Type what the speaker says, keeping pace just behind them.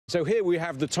So here we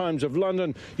have the Times of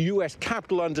London, US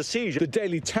Capitol under siege. The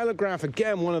Daily Telegraph,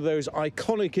 again, one of those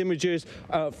iconic images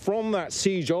from that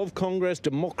siege of Congress,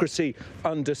 democracy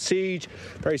under siege.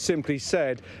 Very simply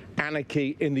said,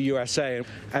 anarchy in the USA.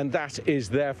 And that is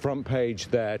their front page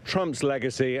there. Trump's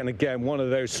legacy, and again, one of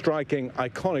those striking,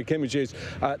 iconic images,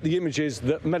 the images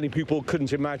that many people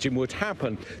couldn't imagine would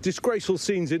happen. Disgraceful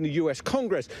scenes in the US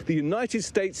Congress. The United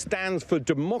States stands for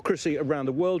democracy around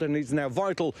the world, and it's now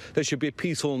vital there should be a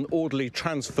peaceful and orderly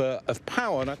transfer of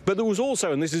power. But there was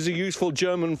also, and this is a useful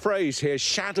German phrase here,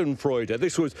 Schadenfreude.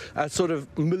 This was a sort of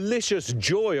malicious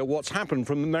joy at what's happened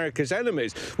from America's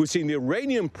enemies. We've seen the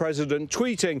Iranian president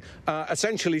tweeting,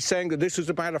 essentially saying that this was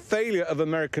about a failure of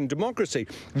American democracy.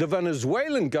 The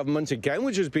Venezuelan government, again,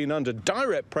 which has been under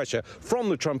direct pressure from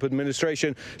the Trump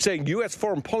administration, saying US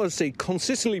foreign policy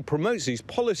consistently promotes these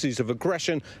policies of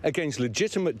aggression against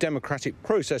legitimate democratic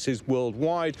processes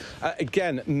worldwide.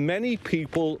 Again, many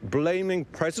people blaming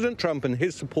President Trump and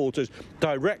his supporters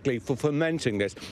directly for fomenting this.